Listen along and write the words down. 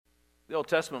The Old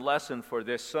Testament lesson for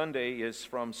this Sunday is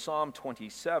from Psalm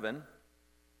 27.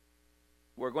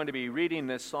 We're going to be reading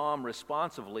this psalm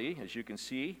responsively, as you can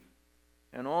see.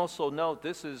 And also note,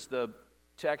 this is the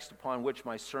text upon which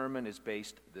my sermon is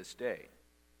based this day.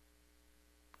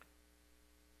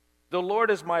 The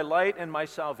Lord is my light and my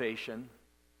salvation.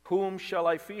 Whom shall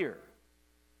I fear?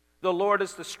 The Lord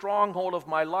is the stronghold of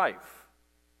my life.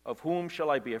 Of whom shall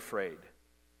I be afraid?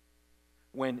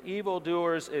 When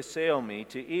evildoers assail me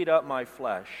to eat up my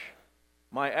flesh,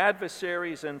 my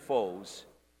adversaries and foes,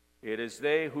 it is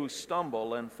they who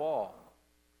stumble and fall.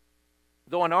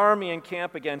 Though an army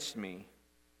encamp against me,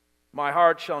 my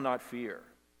heart shall not fear.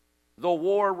 Though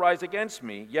war rise against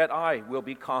me, yet I will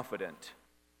be confident.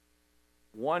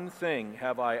 One thing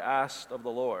have I asked of the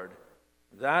Lord,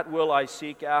 that will I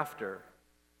seek after,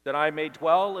 that I may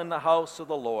dwell in the house of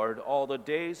the Lord all the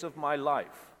days of my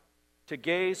life, to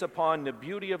gaze upon the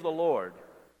beauty of the Lord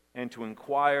and to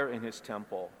inquire in his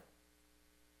temple.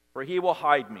 For he will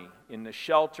hide me in his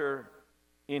shelter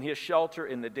in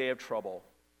the day of trouble.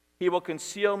 He will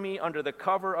conceal me under the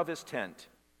cover of his tent.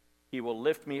 He will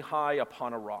lift me high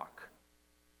upon a rock.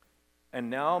 And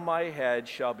now my head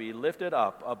shall be lifted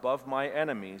up above my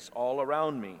enemies all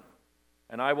around me,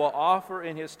 and I will offer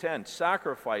in his tent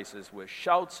sacrifices with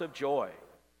shouts of joy.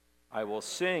 I will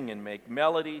sing and make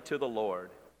melody to the Lord.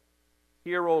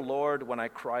 Hear, O Lord, when I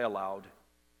cry aloud.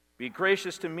 Be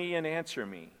gracious to me and answer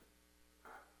me.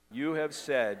 You have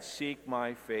said, seek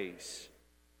my face.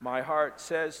 My heart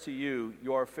says to you,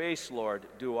 your face, Lord,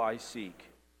 do I seek.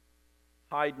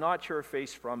 Hide not your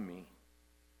face from me.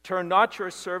 Turn not your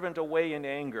servant away in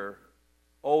anger.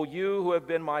 O you who have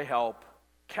been my help,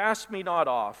 cast me not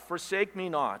off, forsake me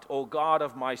not, O God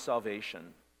of my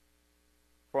salvation.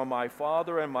 For my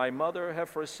father and my mother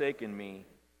have forsaken me,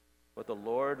 but the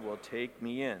Lord will take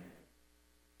me in.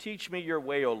 Teach me your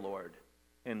way, O Lord,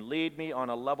 and lead me on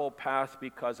a level path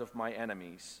because of my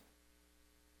enemies.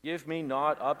 Give me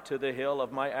not up to the hill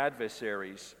of my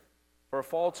adversaries, for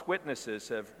false witnesses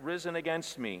have risen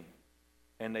against me,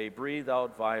 and they breathe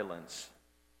out violence.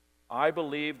 I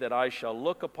believe that I shall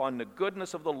look upon the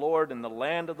goodness of the Lord in the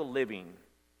land of the living.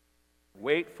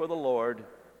 Wait for the Lord,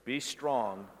 be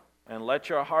strong, and let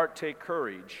your heart take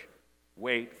courage.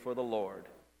 Wait for the Lord.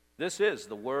 This is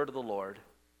the word of the Lord.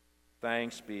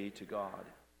 Thanks be to God.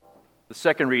 The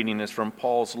second reading is from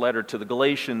Paul's letter to the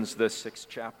Galatians, the 6th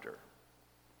chapter.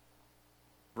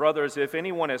 Brothers, if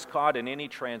anyone is caught in any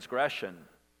transgression,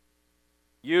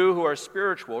 you who are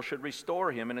spiritual should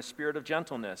restore him in a spirit of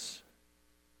gentleness.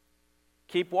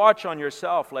 Keep watch on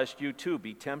yourself, lest you too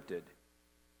be tempted.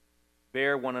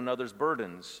 Bear one another's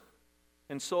burdens,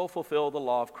 and so fulfill the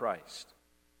law of Christ.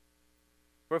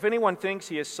 For if anyone thinks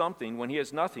he is something when he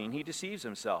is nothing, he deceives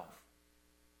himself.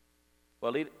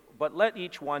 But let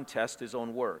each one test his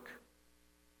own work,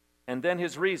 and then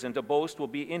his reason to boast will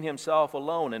be in himself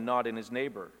alone and not in his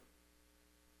neighbor.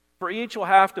 For each will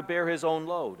have to bear his own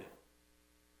load.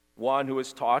 One who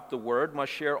is taught the word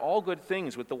must share all good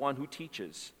things with the one who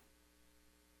teaches.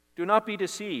 Do not be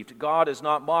deceived. God is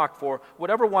not mocked, for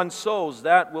whatever one sows,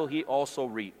 that will he also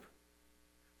reap.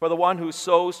 For the one who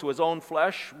sows to his own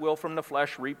flesh will from the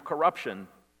flesh reap corruption,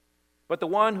 but the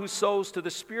one who sows to the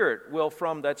Spirit will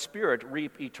from that Spirit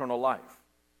reap eternal life.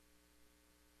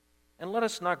 And let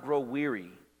us not grow weary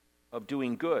of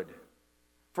doing good,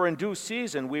 for in due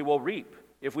season we will reap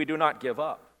if we do not give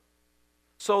up.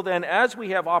 So then, as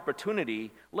we have opportunity,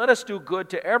 let us do good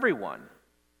to everyone,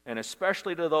 and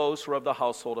especially to those who are of the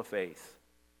household of faith.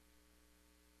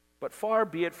 But far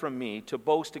be it from me to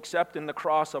boast except in the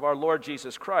cross of our Lord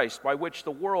Jesus Christ, by which the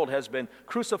world has been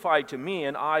crucified to me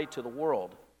and I to the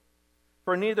world.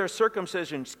 For neither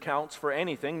circumcision counts for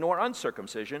anything, nor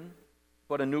uncircumcision,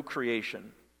 but a new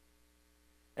creation.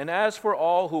 And as for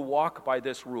all who walk by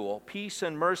this rule, peace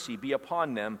and mercy be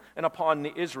upon them and upon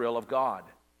the Israel of God.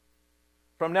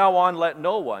 From now on, let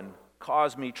no one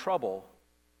cause me trouble,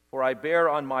 for I bear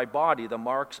on my body the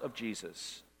marks of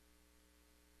Jesus.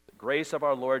 The grace of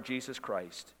our Lord Jesus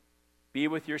Christ be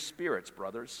with your spirits,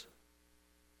 brothers.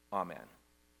 Amen.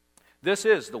 This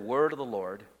is the word of the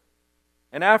Lord.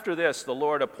 And after this, the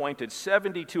Lord appointed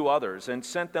 72 others and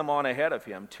sent them on ahead of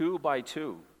him, 2 by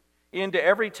 2, into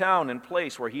every town and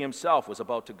place where he himself was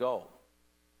about to go.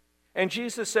 And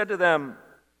Jesus said to them,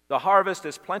 the harvest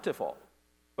is plentiful,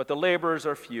 but the laborers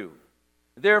are few.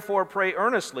 Therefore pray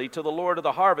earnestly to the Lord of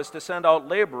the harvest to send out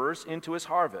laborers into his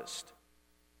harvest.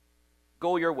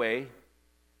 Go your way.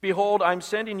 Behold, I'm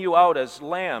sending you out as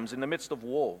lambs in the midst of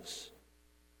wolves.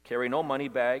 Carry no money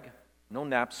bag, no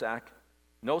knapsack,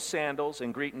 no sandals,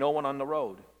 and greet no one on the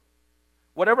road.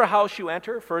 Whatever house you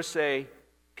enter, first say,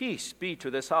 peace be to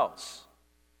this house.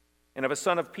 And if a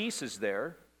son of peace is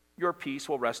there, your peace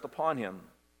will rest upon him.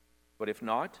 But if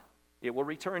not, it will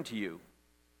return to you.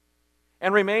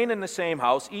 And remain in the same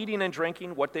house, eating and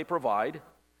drinking what they provide,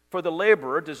 for the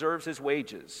laborer deserves his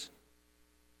wages.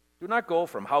 Do not go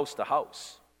from house to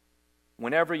house.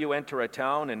 Whenever you enter a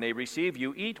town and they receive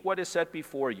you, eat what is set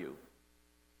before you.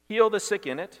 Heal the sick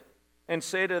in it, and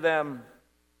say to them,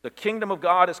 the kingdom of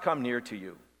God has come near to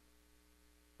you.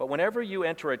 But whenever you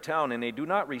enter a town and they do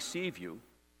not receive you,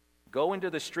 go into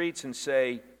the streets and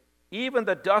say, even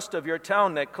the dust of your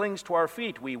town that clings to our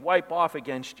feet we wipe off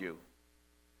against you.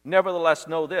 Nevertheless,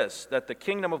 know this, that the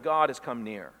kingdom of God has come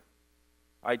near.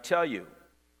 I tell you,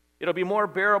 it'll be more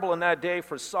bearable in that day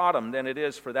for Sodom than it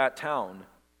is for that town.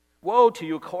 Woe to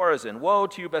you, Chorazin! Woe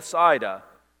to you, Bethsaida!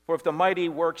 For if the mighty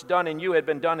works done in you had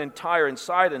been done in Tyre and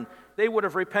Sidon, they would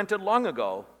have repented long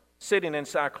ago, sitting in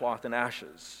sackcloth and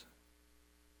ashes.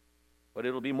 But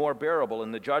it'll be more bearable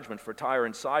in the judgment for Tyre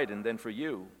and Sidon than for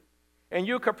you. And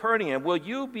you, Capernaum, will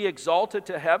you be exalted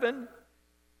to heaven?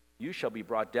 You shall be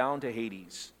brought down to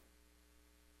Hades.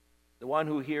 The one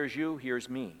who hears you hears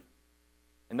me.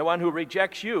 And the one who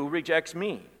rejects you rejects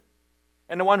me.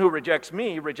 And the one who rejects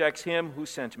me rejects him who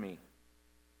sent me.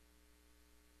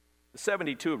 The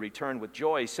 72 returned with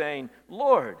joy, saying,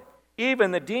 Lord,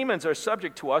 even the demons are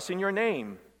subject to us in your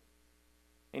name.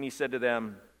 And he said to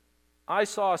them, I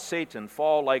saw Satan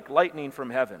fall like lightning from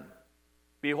heaven.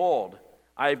 Behold,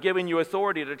 I have given you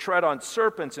authority to tread on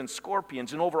serpents and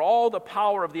scorpions and over all the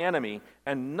power of the enemy,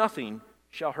 and nothing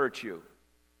shall hurt you.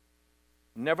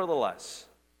 Nevertheless,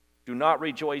 do not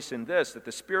rejoice in this, that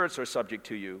the spirits are subject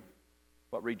to you,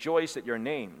 but rejoice that your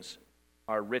names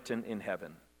are written in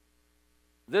heaven.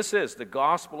 This is the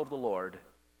gospel of the Lord.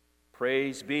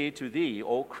 Praise be to thee,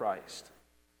 O Christ.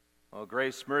 Oh,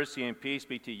 grace, mercy, and peace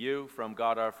be to you from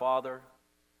God our Father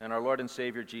and our Lord and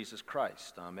Savior Jesus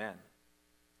Christ. Amen.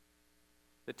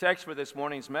 The text for this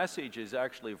morning's message is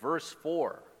actually verse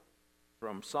 4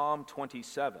 from Psalm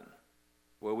 27,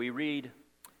 where we read,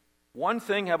 One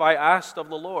thing have I asked of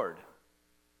the Lord,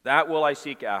 that will I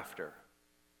seek after,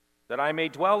 that I may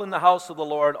dwell in the house of the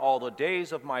Lord all the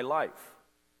days of my life,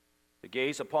 to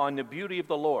gaze upon the beauty of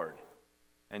the Lord,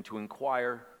 and to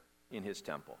inquire in his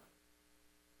temple.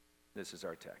 This is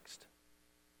our text.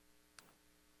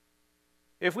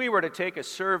 If we were to take a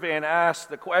survey and ask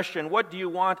the question, what do you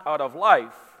want out of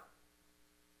life?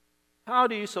 How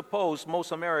do you suppose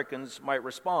most Americans might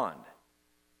respond?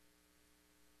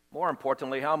 More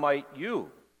importantly, how might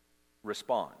you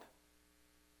respond?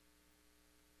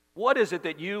 What is it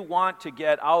that you want to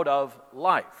get out of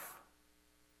life?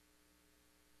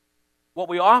 What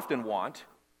we often want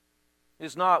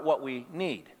is not what we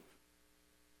need.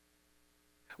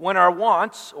 When our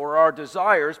wants or our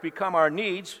desires become our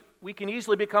needs, we can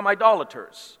easily become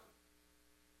idolaters,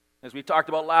 as we talked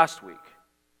about last week.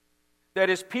 That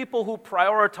is, people who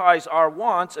prioritize our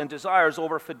wants and desires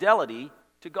over fidelity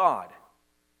to God.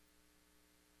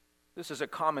 This is a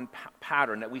common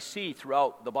pattern that we see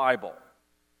throughout the Bible.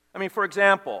 I mean, for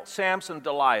example, Samson and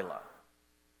Delilah.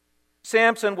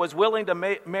 Samson was willing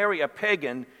to marry a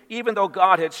pagan, even though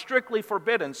God had strictly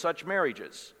forbidden such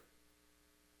marriages.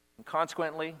 And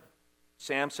consequently,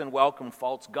 Samson welcomed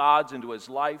false gods into his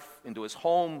life, into his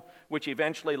home, which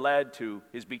eventually led to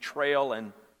his betrayal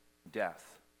and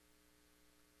death.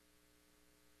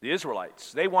 The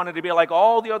Israelites, they wanted to be like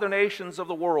all the other nations of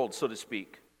the world, so to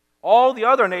speak. All the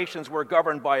other nations were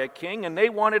governed by a king, and they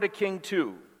wanted a king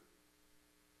too.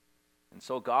 And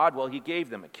so God, he gave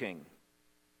them a king.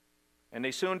 And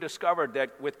they soon discovered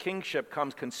that with kingship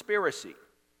comes conspiracy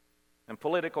and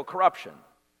political corruption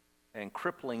and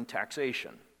crippling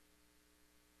taxation.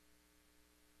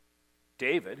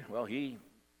 David, he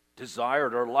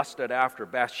desired or lusted after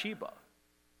Bathsheba.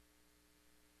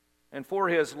 And for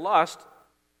his lust,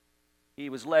 he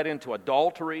was led into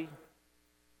adultery,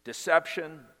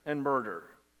 deception, and murder.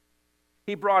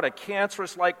 He brought a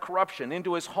cancerous-like corruption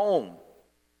into his home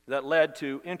that led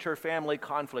to inter-family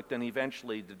conflict and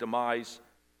eventually the demise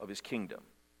of his kingdom.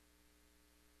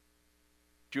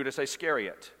 Judas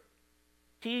Iscariot,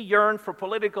 he yearned for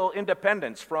political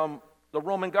independence from the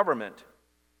Roman government,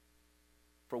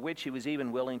 for which he was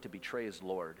even willing to betray his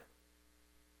Lord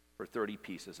for 30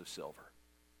 pieces of silver.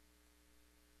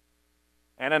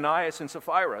 Ananias and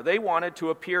Sapphira, they wanted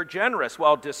to appear generous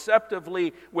while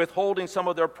deceptively withholding some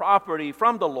of their property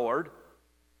from the Lord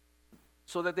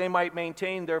so that they might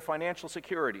maintain their financial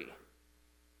security.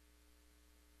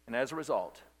 And as a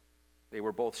result, they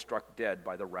were both struck dead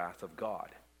by the wrath of God.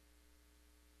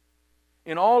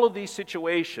 In all of these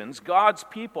situations, God's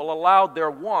people allowed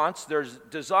their wants, their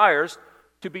desires,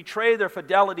 to betray their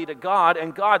fidelity to God,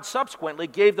 and God subsequently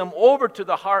gave them over to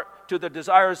the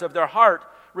desires of their heart,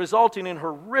 resulting in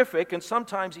horrific and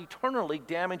sometimes eternally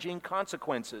damaging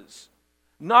consequences,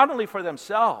 not only for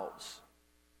themselves,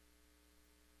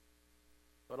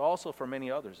 but also for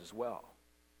many others as well.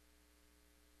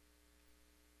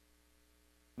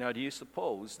 Now, do you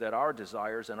suppose that our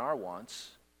desires and our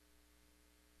wants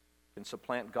can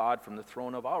supplant God from the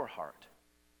throne of our heart?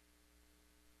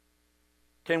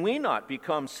 Can we not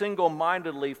become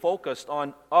single-mindedly focused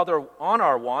on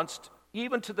our wants,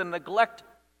 even to the neglect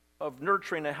of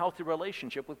nurturing a healthy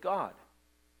relationship with God?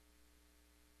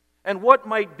 And what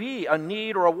might be a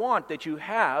need or a want that you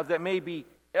have that may be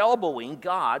elbowing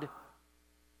God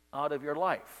out of your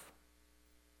life?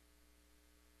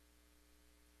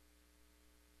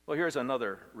 Well, here's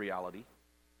another reality.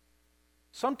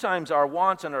 Sometimes our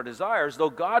wants and our desires,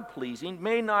 though God-pleasing,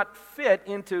 may not fit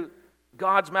into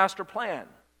God's master plan.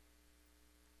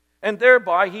 And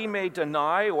thereby he may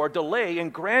deny or delay in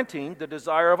granting the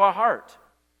desire of our heart.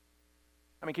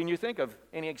 I mean, can you think of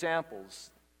any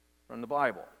examples from the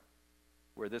Bible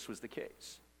where this was the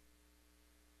case?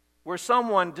 Where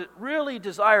someone really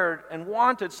desired and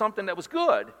wanted something that was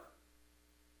good,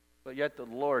 but yet the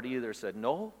Lord either said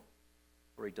no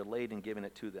or he delayed in giving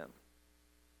it to them.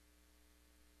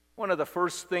 One of the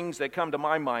first things that come to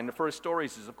my mind, the first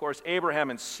stories, is, of course, Abraham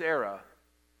and Sarah,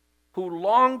 who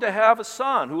longed to have a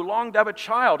son, who longed to have a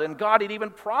child, and God had even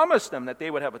promised them that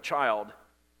they would have a child.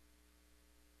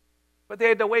 But they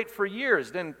had to wait for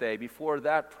years, didn't they, before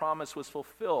that promise was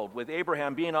fulfilled, with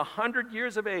Abraham being 100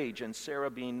 years of age and Sarah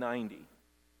being 90.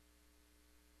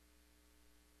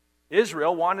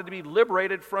 Israel wanted to be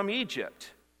liberated from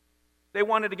Egypt. They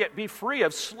wanted to be free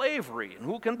of slavery, and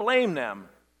who can blame them?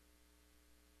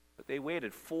 But they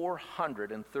waited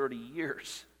 430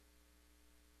 years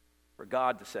for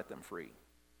God to set them free.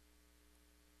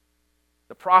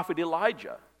 The prophet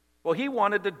Elijah, well, he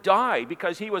wanted to die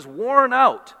because he was worn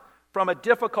out from a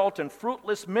difficult and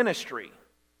fruitless ministry.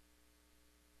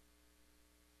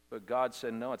 But God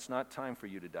said, no, it's not time for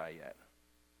you to die yet.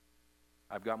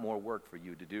 I've got more work for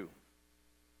you to do.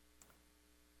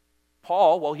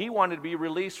 Paul, well, he wanted to be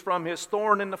released from his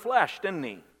thorn in the flesh, didn't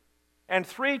he? And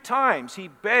 3 times he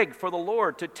begged for the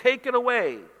Lord to take it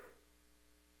away.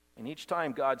 And each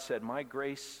time God said, my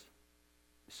grace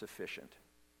is sufficient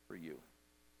for you.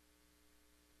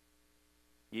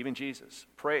 Even Jesus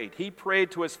prayed. He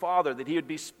prayed to his Father that he would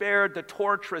be spared the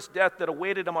torturous death that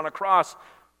awaited him on a cross.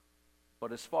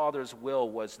 But his Father's will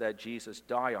was that Jesus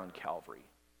die on Calvary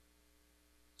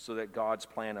so that God's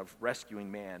plan of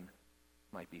rescuing man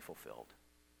might be fulfilled.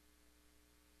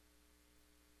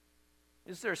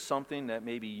 Is there something that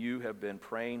maybe you have been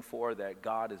praying for that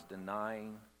God is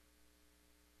denying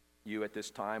you at this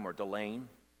time or delaying?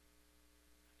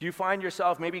 Do you find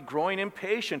yourself maybe growing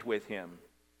impatient with him?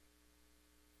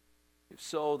 If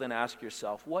so, then ask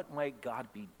yourself, what might God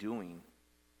be doing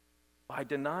by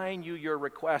denying you your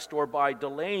request or by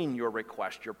delaying your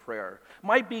request, your prayer?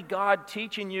 Might be God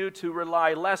teaching you to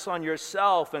rely less on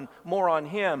yourself and more on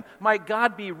him? Might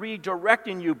God be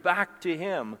redirecting you back to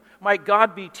him? Might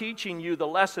God be teaching you the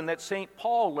lesson that St.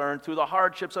 Paul learned through the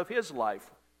hardships of his life?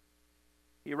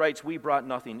 He writes, we brought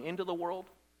nothing into the world,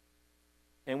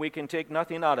 and we can take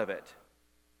nothing out of it.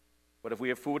 But if we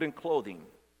have food and clothing,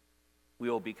 we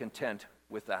will be content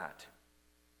with that.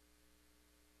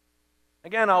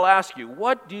 Again, I'll ask you,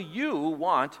 what do you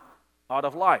want out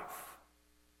of life?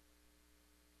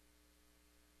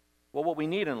 Well, what we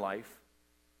need in life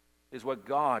is what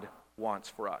God wants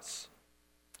for us.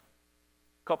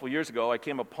 A couple years ago, I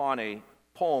came upon a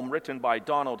poem written by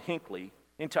Donald Hinckley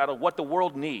entitled, What the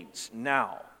World Needs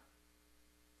Now.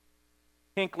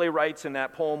 Hinckley writes in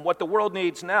that poem, what the world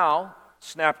needs now,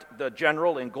 snapped the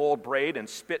general in gold braid and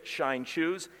spit-shine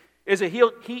shoes, is a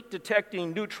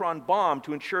heat-detecting neutron bomb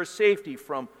to ensure safety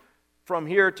from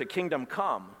here to kingdom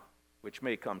come, which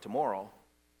may come tomorrow.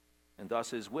 And thus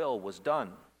his will was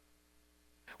done.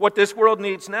 What this world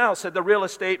needs now, said the real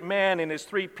estate man in his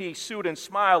 3-piece suit and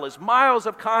smile, is miles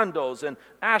of condos and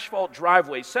asphalt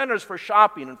driveways, centers for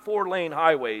shopping and 4-lane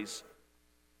highways.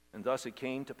 And thus it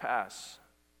came to pass.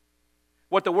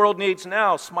 What the world needs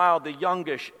now, smiled the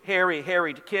youngish,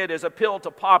 hairy-harried kid, is a pill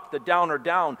to pop the downer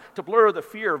down, to blur the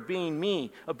fear of being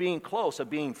me, of being close, of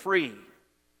being free.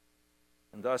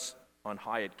 And thus on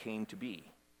high it came to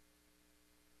be.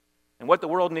 And what the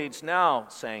world needs now,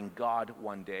 sang God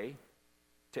one day,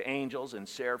 to angels and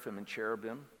seraphim and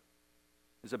cherubim,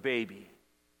 is a baby,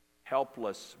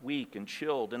 helpless, weak, and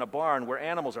chilled, in a barn where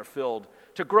animals are filled,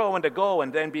 to grow and to go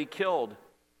and then be killed.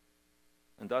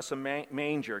 And thus a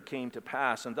manger came to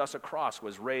pass, and thus a cross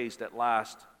was raised at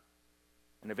last.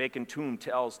 And a vacant tomb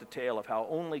tells the tale of how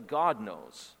only God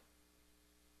knows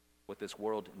what this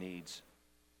world needs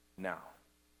now.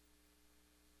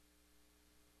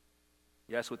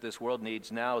 Yes, what this world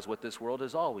needs now is what this world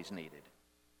has always needed.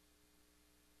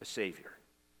 A Savior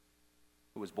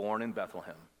who was born in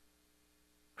Bethlehem,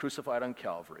 crucified on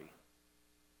Calvary,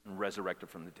 and resurrected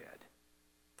from the dead.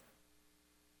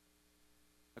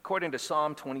 According to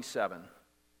Psalm 27,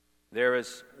 there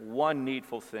is one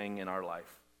needful thing in our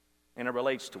life, and it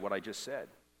relates to what I just said.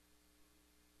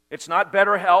 It's not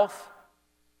better health.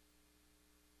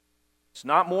 It's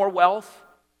not more wealth.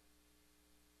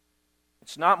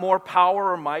 It's not more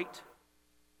power or might.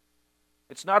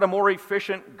 It's not a more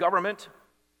efficient government.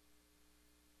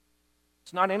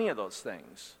 It's not any of those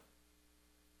things.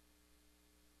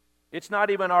 It's not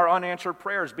even our unanswered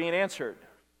prayers being answered.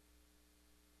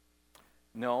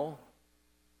 No.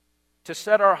 To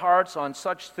set our hearts on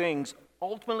such things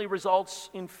ultimately results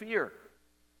in fear.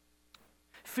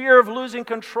 Fear of losing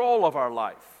control of our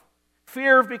life.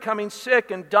 Fear of becoming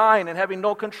sick and dying and having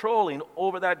no controlling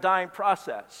over that dying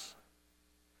process.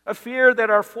 A fear that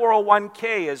our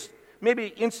 401k is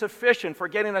maybe insufficient for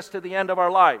getting us to the end of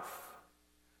our life.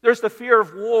 There's the fear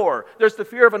of war. There's the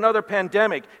fear of another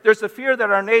pandemic. There's the fear that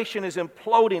our nation is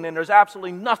imploding and there's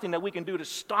absolutely nothing that we can do to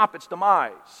stop its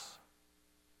demise.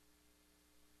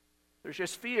 There's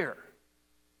just fear.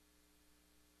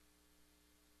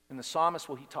 And the psalmist,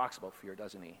 well, he talks about fear,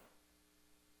 doesn't he?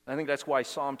 I think that's why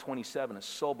Psalm 27 is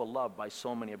so beloved by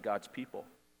so many of God's people.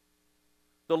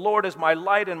 The Lord is my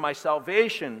light and my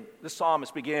salvation, the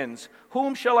psalmist begins.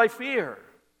 Whom shall I fear?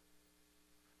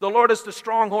 The Lord is the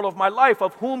stronghold of my life.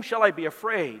 Of whom shall I be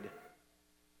afraid?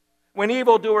 When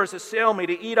evildoers assail me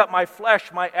to eat up my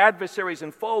flesh, my adversaries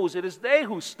and foes, it is they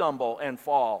who stumble and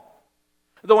fall.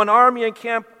 Though an army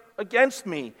encamp against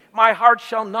me, my heart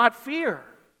shall not fear.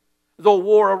 Though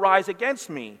war arise against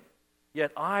me,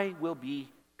 yet I will be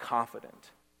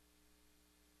confident.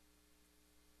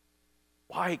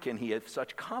 Why can he have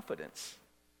such confidence?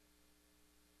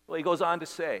 Well, he goes on to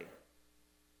say,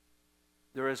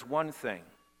 there's one thing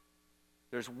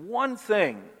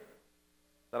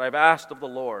that I've asked of the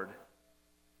Lord,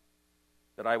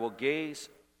 that I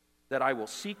will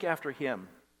seek after him,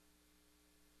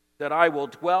 that I will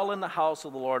dwell in the house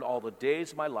of the Lord all the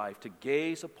days of my life, to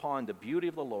gaze upon the beauty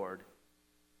of the Lord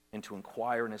and to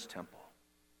inquire in his temple.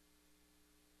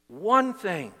 One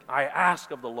thing I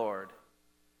ask of the Lord,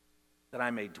 that I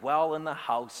may dwell in the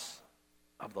house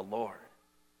of the Lord.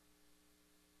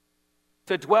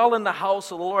 To dwell in the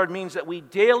house of the Lord means that we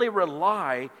daily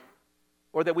rely,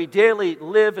 or that we daily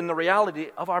live in the reality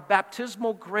of our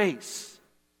baptismal grace,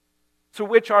 through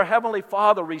which our Heavenly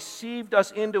Father received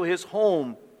us into his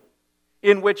home,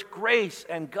 in which grace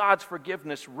and God's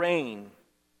forgiveness reign.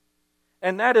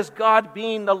 And that is God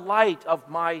being the light of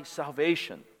my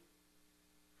salvation.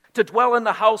 To dwell in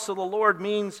the house of the Lord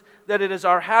means that it is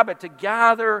our habit to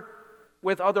gather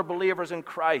with other believers in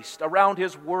Christ around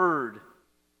his word,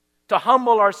 to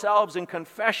humble ourselves in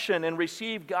confession and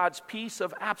receive God's peace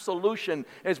of absolution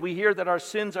as we hear that our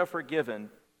sins are forgiven.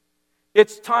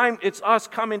 It's us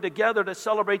coming together to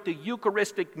celebrate the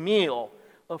Eucharistic meal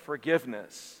of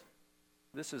forgiveness.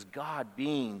 This is God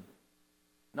being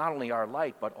not only our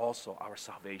light, but also our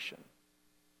salvation.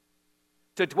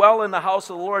 To dwell in the house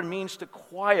of the Lord means to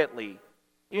quietly,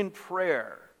 in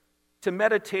prayer, to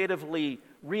meditatively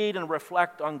read and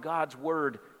reflect on God's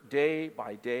word day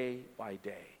by day by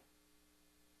day.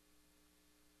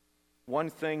 One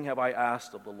thing have I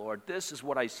asked of the Lord, this is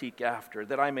what I seek after,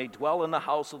 that I may dwell in the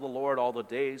house of the Lord all the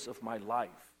days of my life.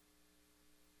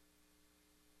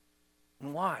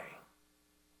 And why?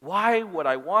 Why would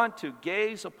I want to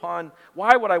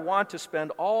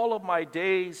spend all of my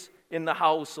days in the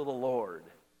house of the Lord?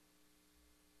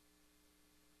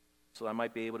 So I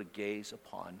might be able to gaze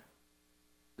upon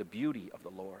the beauty of the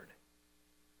Lord.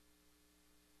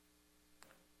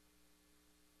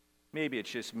 Maybe it's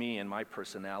just me and my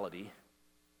personality.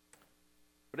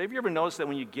 But have you ever noticed that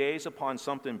when you gaze upon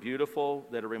something beautiful,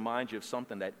 that it reminds you of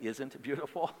something that isn't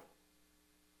beautiful?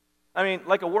 I mean,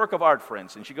 like a work of art, for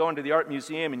instance. You go into the art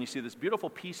museum and you see this beautiful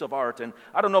piece of art. And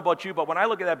I don't know about you, but when I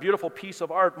look at that beautiful piece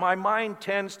of art, my mind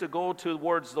tends to go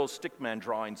towards those stickman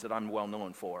drawings that I'm well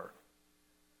known for.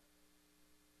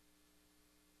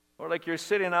 Or like you're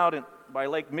sitting out by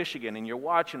Lake Michigan and you're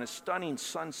watching a stunning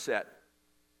sunset.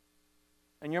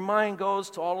 And your mind goes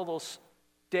to all of those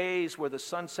days where the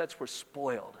sunsets were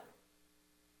spoiled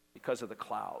because of the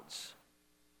clouds.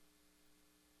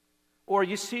 Or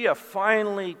you see a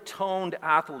finely toned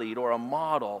athlete or a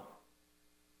model,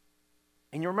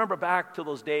 and you remember back to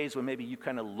those days when maybe you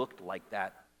kind of looked like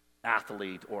that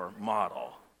athlete or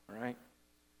model, right?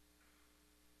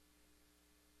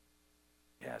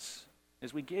 Yes,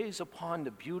 as we gaze upon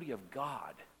the beauty of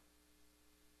God,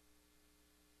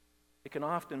 it can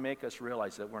often make us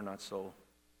realize that we're not so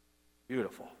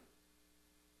beautiful.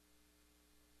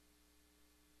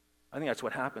 I think that's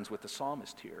what happens with the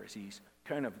psalmist here, as he's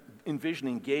kind of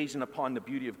envisioning, gazing upon the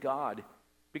beauty of God,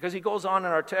 because he goes on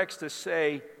in our text to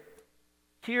say,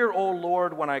 "Hear, O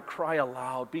Lord, when I cry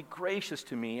aloud. Be gracious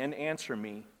to me and answer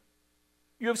me.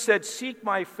 You have said, 'Seek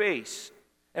my face,'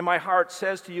 and my heart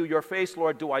says to you, 'Your face,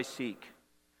 Lord, do I seek.'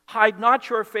 Hide not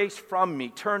your face from me.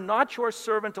 Turn not your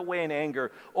servant away in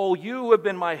anger. O you who have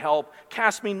been my help,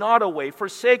 cast me not away.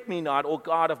 Forsake me not, O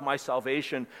God of my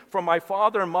salvation. For my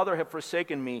father and mother have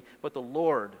forsaken me, but the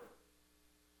Lord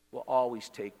will always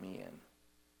take me in."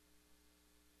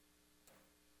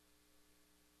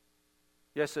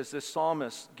 Yes, as this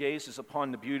psalmist gazes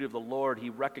upon the beauty of the Lord, he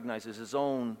recognizes his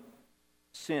own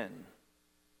sin.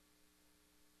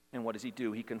 And what does he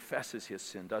do? He confesses his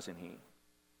sin, doesn't he?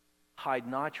 "Hide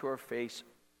not your face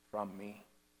from me."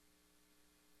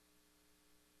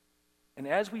 And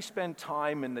as we spend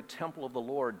time in the temple of the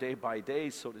Lord day by day,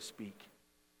 so to speak,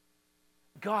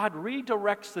 God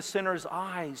redirects the sinner's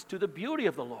eyes to the beauty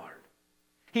of the Lord.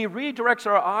 He redirects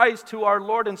our eyes to our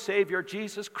Lord and Savior,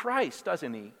 Jesus Christ,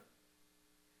 doesn't he?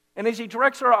 And as he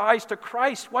directs our eyes to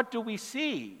Christ, what do we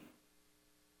see?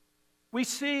 We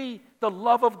see the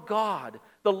love of God,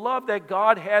 the love that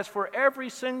God has for every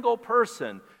single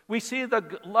person. We see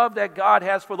the love that God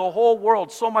has for the whole world,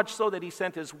 so much so that he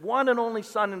sent his one and only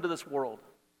Son into this world,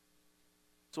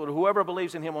 so that whoever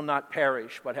believes in him will not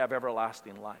perish, but have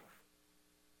everlasting life.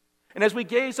 And as we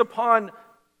gaze upon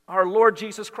our Lord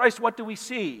Jesus Christ, what do we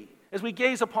see? As we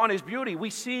gaze upon his beauty,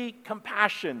 we see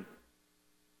compassion.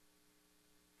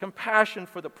 Compassion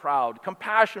for the proud,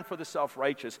 compassion for the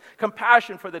self-righteous,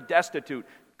 compassion for the destitute,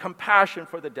 compassion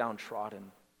for the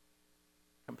downtrodden,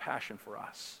 compassion for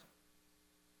us.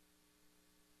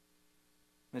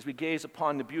 And as we gaze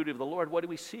upon the beauty of the Lord, what do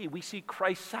we see? We see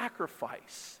Christ's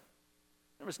sacrifice.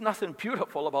 There was nothing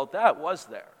beautiful about that, was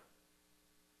there?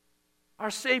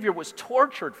 Our Savior was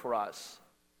tortured for us.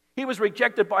 He was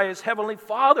rejected by his heavenly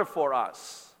Father for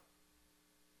us.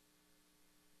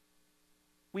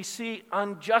 We see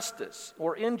injustice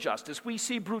or injustice. We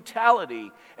see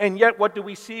brutality. And yet what do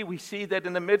we see? We see that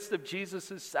in the midst of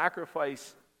Jesus'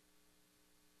 sacrifice,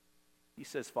 he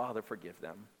says, "Father, forgive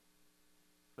them,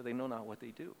 for they know not what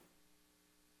they do."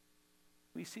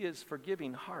 We see his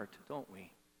forgiving heart, don't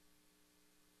we?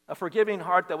 A forgiving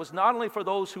heart that was not only for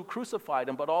those who crucified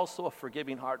him, but also a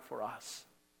forgiving heart for us,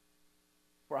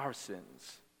 for our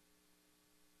sins.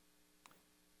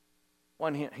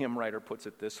 One hymn writer puts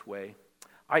it this way: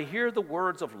 "I hear the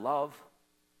words of love,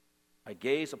 I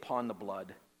gaze upon the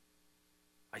blood,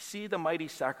 I see the mighty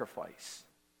sacrifice,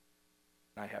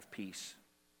 and I have peace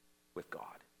with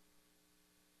God."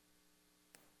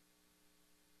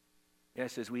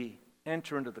 Yes, as we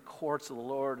enter into the courts of the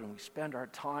Lord and we spend our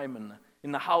time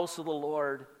in the house of the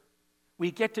Lord,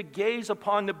 we get to gaze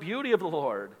upon the beauty of the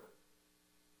Lord.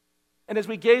 And as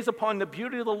we gaze upon the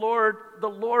beauty of the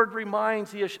Lord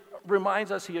reminds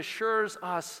us, he assures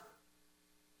us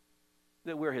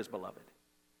that we're his beloved,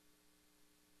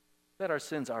 that our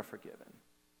sins are forgiven,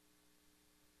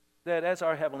 that as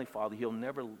our Heavenly Father, he'll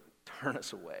never turn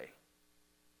us away,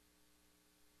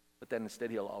 but that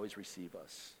instead he'll always receive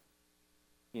us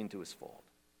into his fold.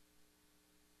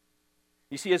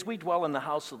 You see, as we dwell in the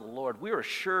house of the Lord, we're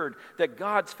assured that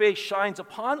God's face shines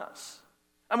upon us.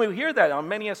 I mean, we hear that on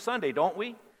many a Sunday, don't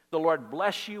we? The Lord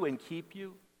bless you and keep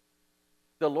you.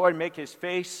 The Lord make his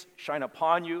face shine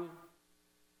upon you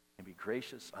and be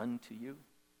gracious unto you.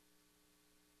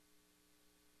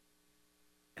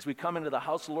 As we come into the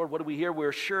house of the Lord, what do we hear? We're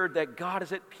assured that God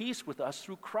is at peace with us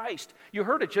through Christ. You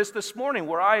heard it just this morning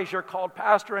where I, as your called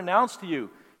pastor, announced to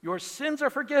you, your sins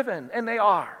are forgiven, and they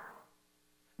are.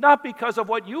 Not because of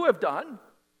what you have done,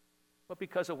 but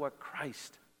because of what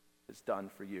Christ has done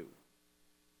for you.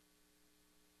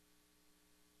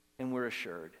 And we're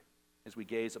assured, as we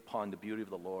gaze upon the beauty of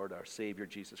the Lord, our Savior,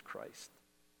 Jesus Christ,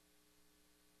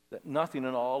 that nothing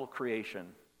in all of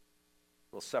creation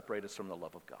will separate us from the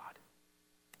love of God.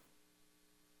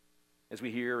 As we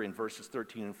hear in verses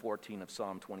 13 and 14 of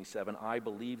Psalm 27, "I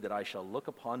believe that I shall look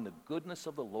upon the goodness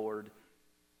of the Lord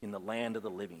in the land of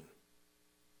the living.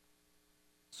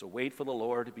 So wait for the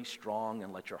Lord, to be strong,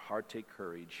 and let your heart take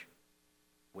courage.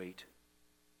 Wait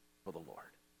for the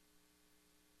Lord."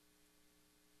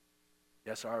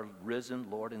 Yes, our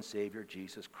risen Lord and Savior,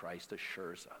 Jesus Christ,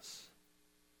 assures us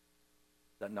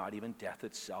that not even death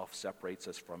itself separates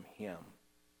us from him,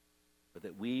 but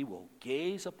that we will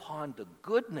gaze upon the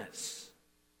goodness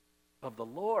of the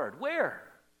Lord.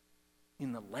 Where?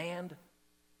 In the land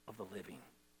of the living.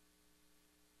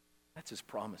 That's his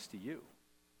promise to you.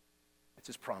 It's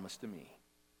his promise to me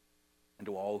and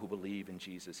to all who believe in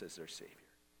Jesus as their Savior.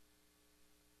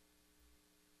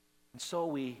 And so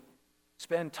we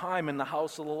spend time in the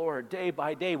house of the Lord day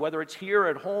by day, whether it's here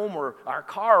at home or our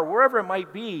car or wherever it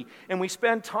might be, and we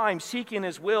spend time seeking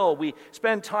his will. We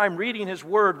spend time reading his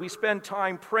word. We spend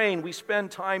time praying. We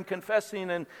spend time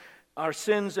confessing our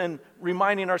sins and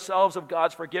reminding ourselves of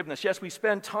God's forgiveness. Yes, we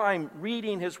spend time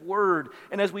reading his word,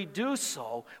 and as we do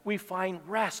so, we find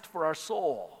rest for our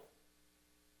soul.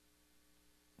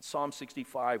 In Psalm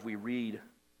 65, we read,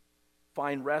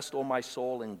 "Find rest, O my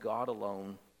soul, in God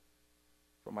alone,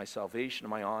 for my salvation and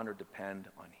my honor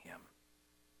depend on him."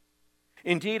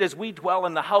 Indeed, as we dwell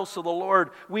in the house of the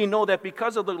Lord, we know that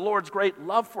because of the Lord's great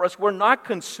love for us, we're not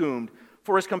consumed,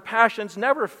 for his compassions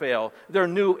never fail. They're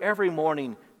new every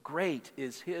morning. Great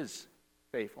is his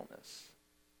faithfulness.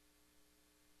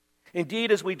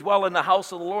 Indeed, as we dwell in the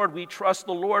house of the Lord, we trust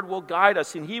the Lord will guide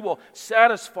us, and he will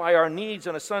satisfy our needs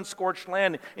in a sun-scorched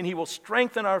land, and he will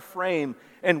strengthen our frame,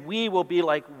 and we will be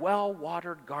like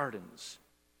well-watered gardens,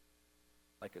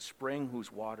 like a spring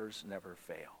whose waters never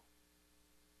fail.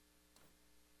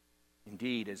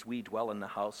 Indeed, as we dwell in the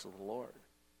house of the Lord,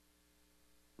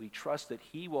 we trust that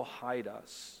he will hide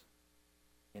us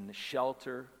in his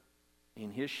shelter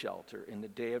in the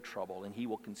day of trouble, and he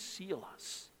will conceal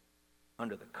us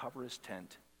under the cover of his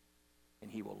tent, and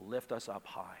he will lift us up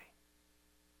high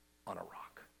on a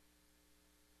rock.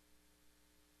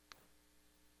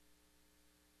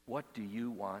 What do you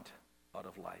want out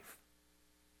of life?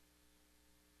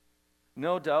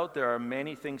 No doubt there are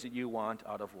many things that you want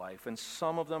out of life, and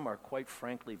some of them are, quite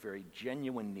frankly, very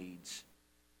genuine needs.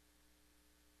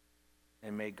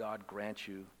 And may God grant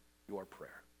you your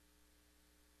prayer.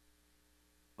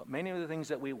 But many of the things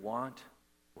that we want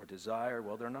or desire,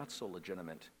 well, they're not so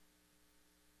legitimate.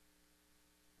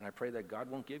 And I pray that God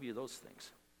won't give you those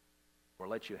things or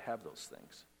let you have those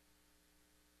things.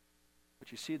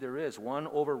 But you see, there is one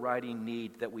overriding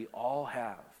need that we all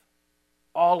have.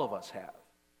 All of us have.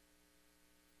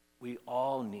 We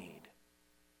all need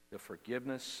the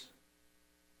forgiveness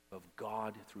of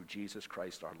God through Jesus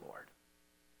Christ our Lord.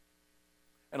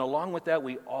 And along with that,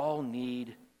 we all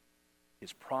need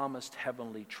his promised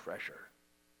heavenly treasure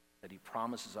that he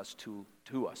promises us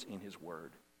to us in his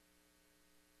word.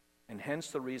 And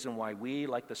hence the reason why we,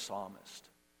 like the psalmist,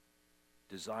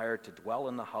 desire to dwell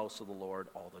in the house of the Lord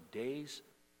all the days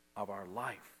of our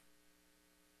life.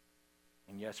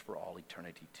 And yes, for all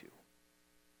eternity too.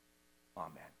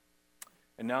 Amen.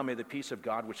 And now may the peace of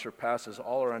God, which surpasses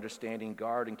all our understanding,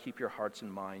 guard and keep your hearts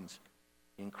and minds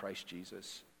in Christ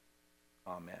Jesus.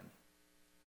 Amen.